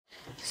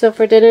So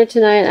for dinner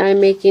tonight, I'm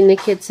making the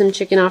kids some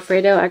chicken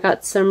Alfredo. I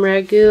got some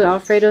ragu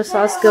Alfredo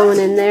sauce going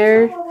in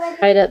there.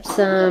 Fried up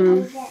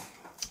some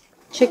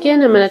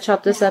chicken. I'm going to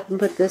chop this up and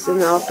put this in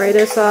the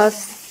Alfredo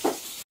sauce.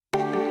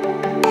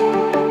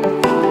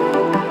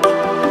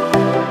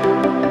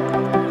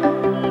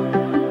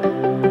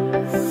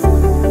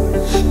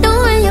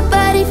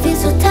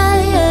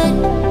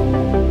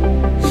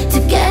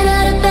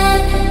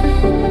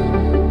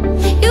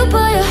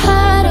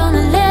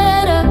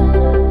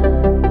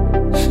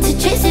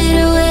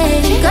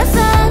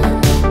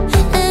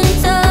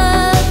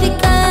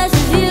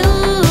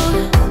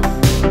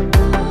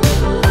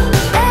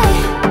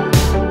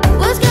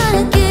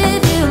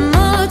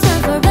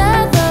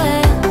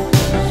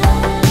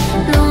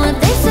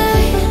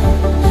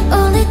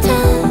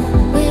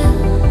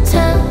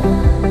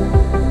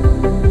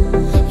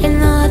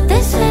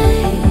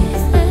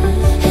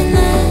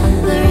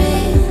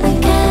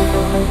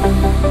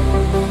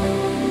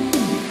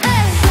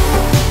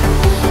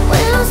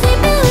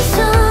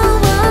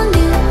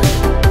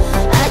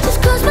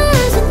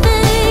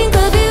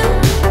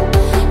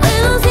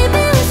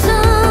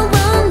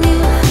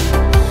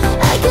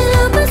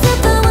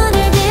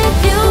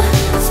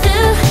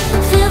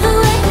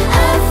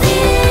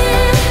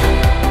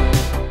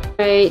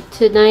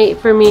 Tonight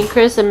for me and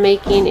Chris, I'm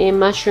making a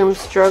mushroom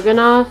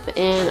stroganoff,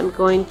 and I'm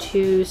going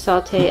to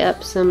saute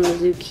up some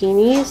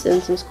zucchinis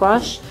and some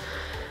squash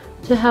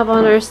to have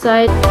on our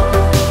side.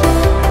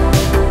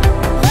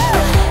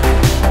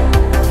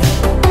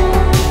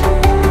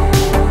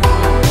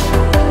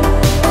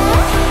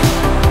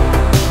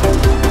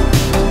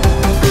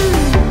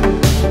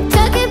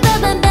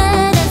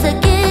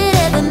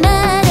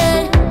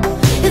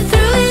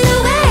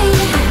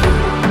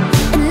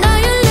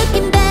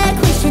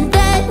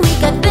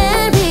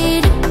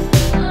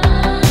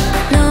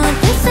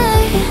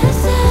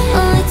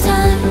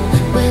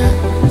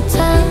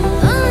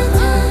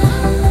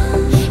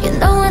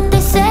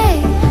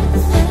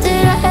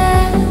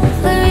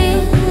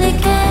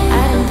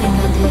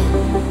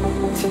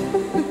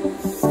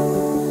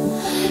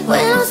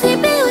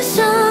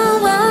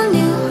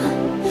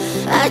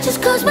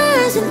 Just close my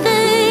eyes and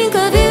think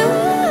of you.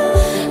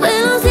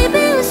 When I'm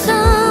sleeping with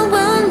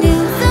someone new,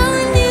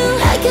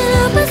 I can't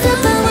help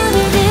myself, I wonder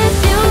if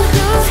you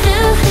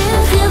still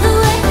feel the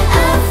way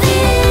I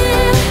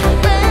feel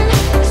when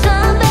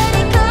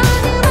somebody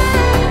calls you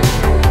out.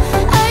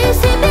 Are you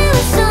sleeping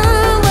with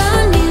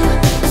someone new,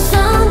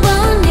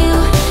 someone new,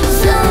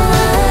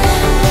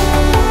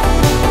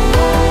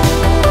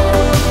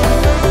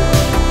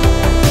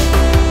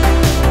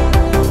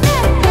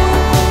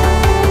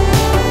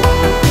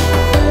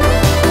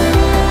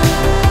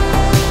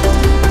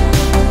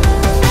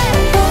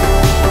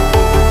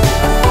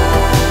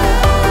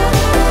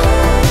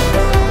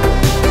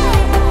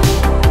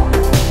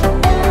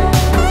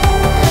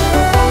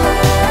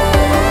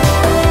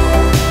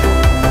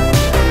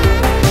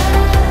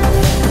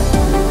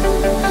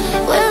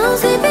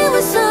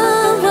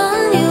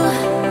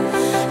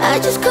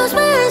 just close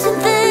my eyes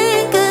and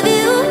think of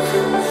you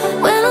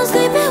when I'm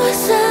sleeping with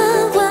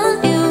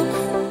someone new.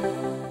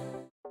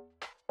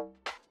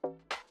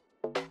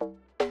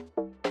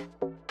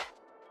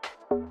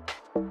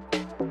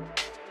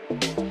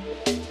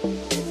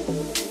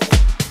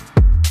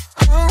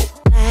 Oh,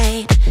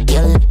 right,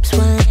 your lips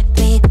won't let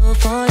me go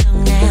for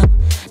long now.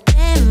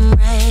 Damn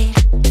right,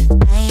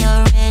 I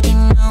already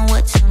know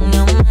what's on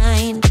your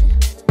mind.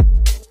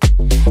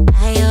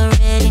 I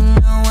already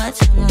know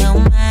what's on your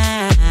mind.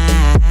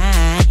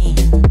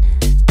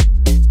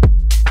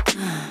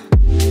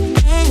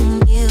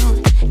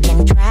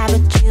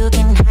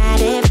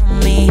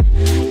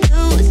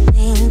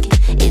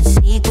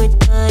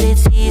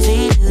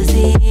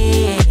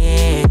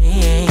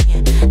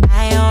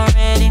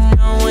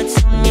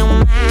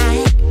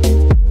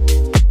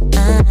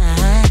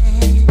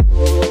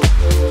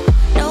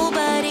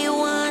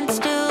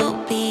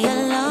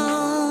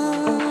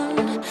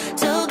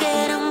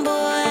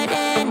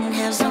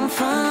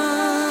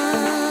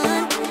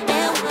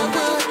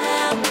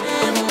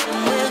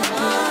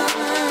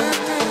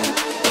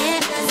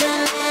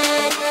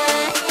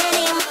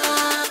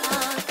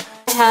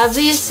 I have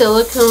these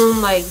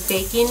silicone like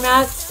baking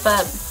mats,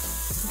 but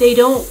they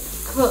don't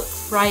cook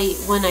right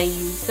when I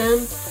use them.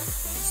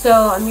 So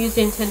I'm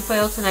using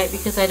tinfoil tonight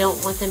because I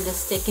don't want them to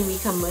stick and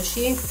become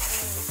mushy.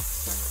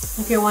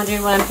 If you're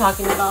wondering what I'm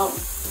talking about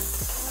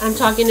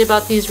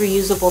these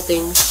reusable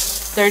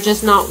things. They're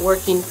just not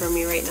working for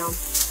me right now.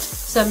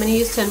 So I'm going to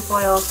use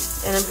tinfoil,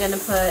 and I'm going to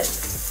put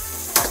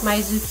my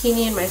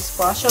zucchini and my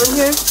squash on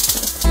here.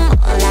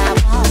 All I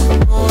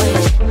want,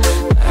 boys,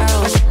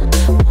 girls,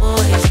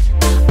 boys.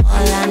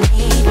 All I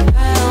need,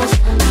 girls,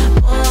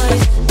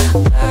 boys,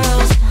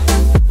 girls.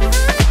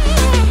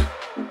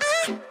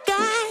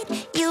 God,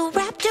 you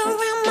wrapped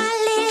around my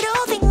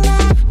little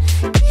finger.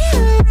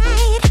 Damn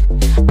right,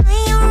 I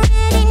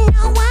already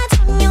know what's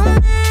on your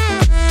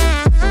mind.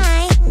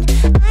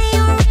 I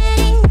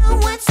already know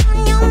what's on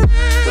your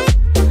mind.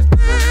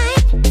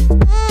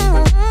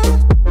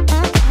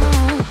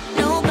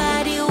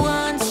 Nobody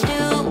wants to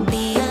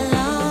be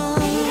alone.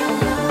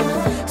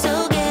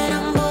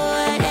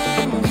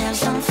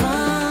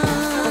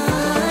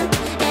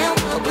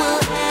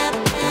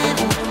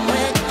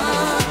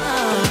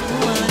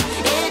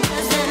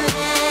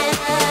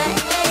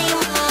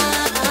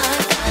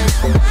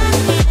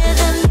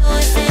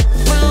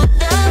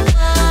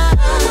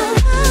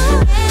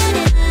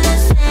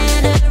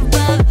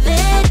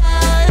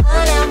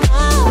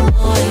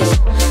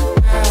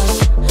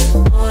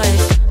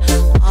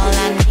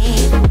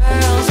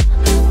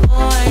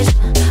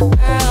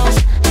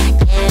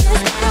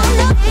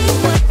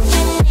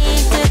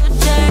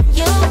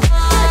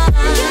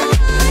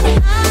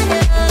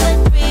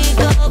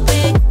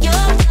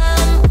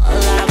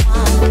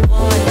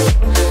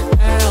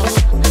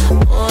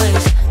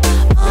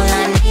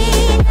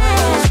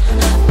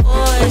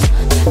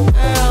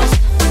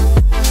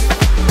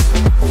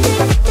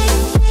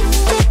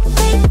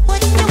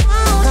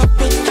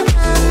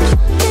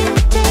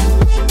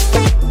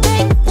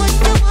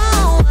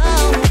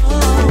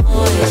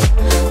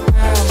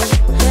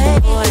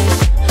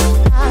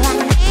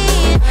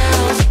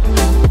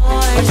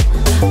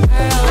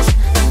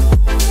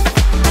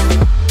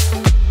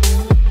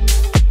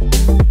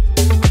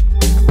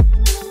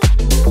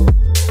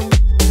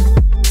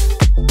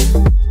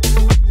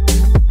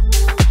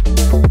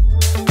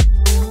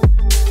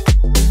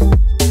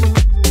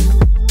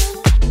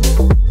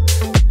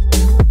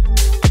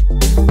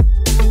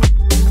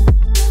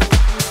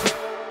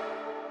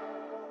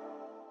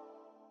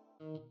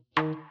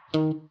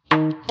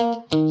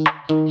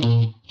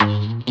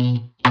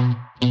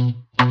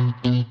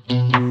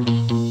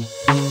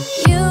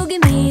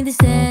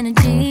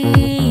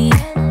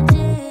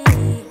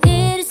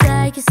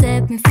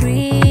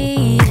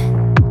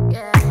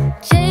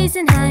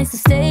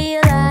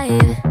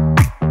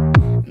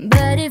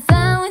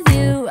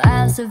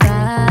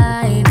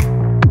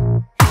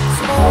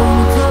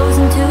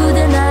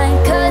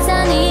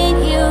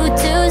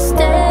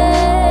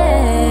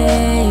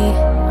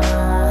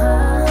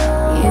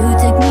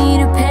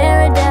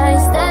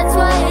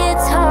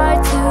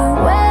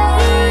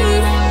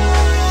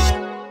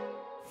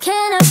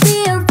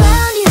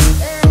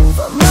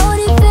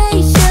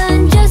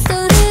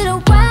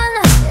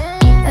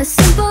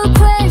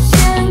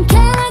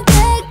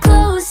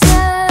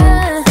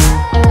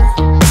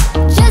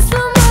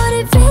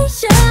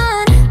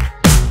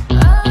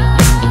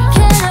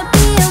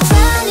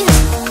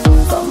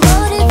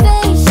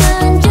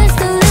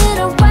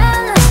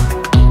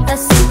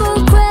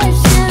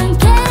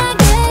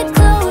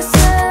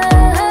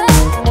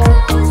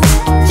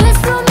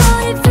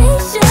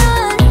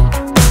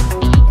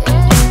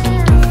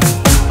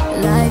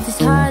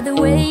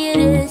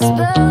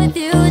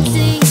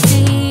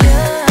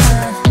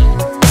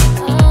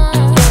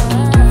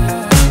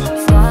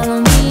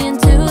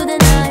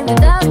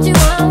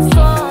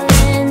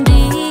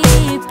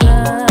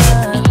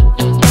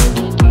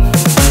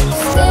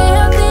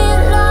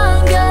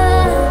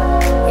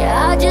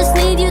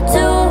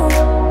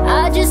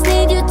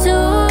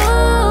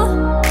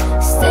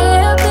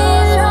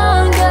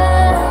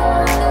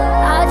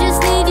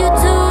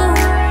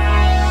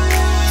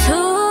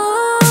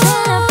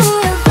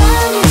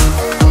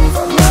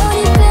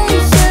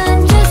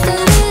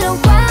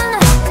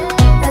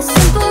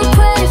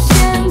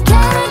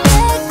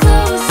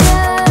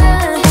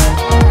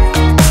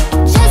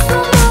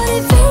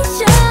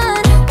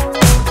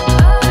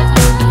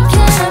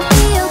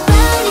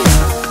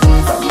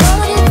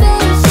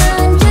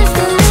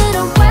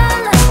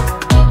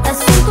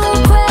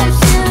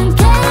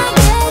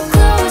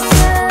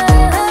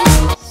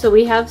 So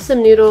we have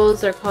some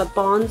noodles. They're called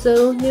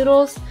bonzo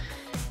noodles,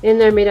 and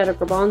they're made out of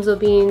garbanzo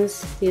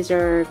beans. These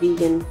are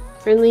vegan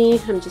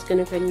friendly. I'm just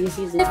gonna go ahead and use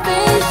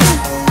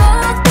these.